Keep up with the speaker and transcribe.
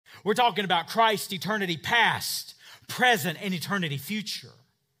We're talking about Christ, eternity past, present, and eternity future.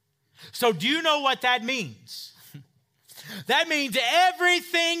 So do you know what that means? That means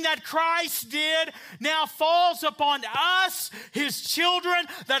everything that Christ did now falls upon us, his children,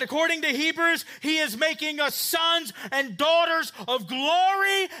 that according to Hebrews, he is making us sons and daughters of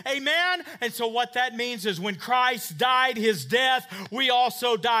glory. Amen. And so what that means is when Christ died his death, we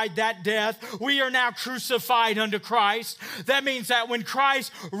also died that death. We are now crucified unto Christ. That means that when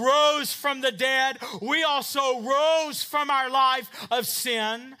Christ rose from the dead, we also rose from our life of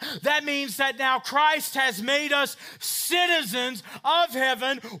sin. That means that now Christ has made us citizens of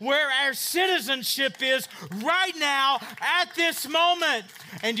heaven, where our citizenship is right now at this moment.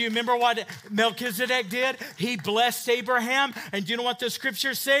 And do you remember what Melchizedek did? He blessed Abraham. And do you know what the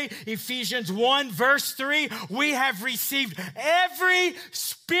scriptures say? Ephesians 1 verse 3, we have received every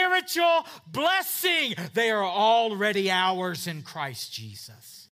spiritual blessing. They are already ours in Christ Jesus.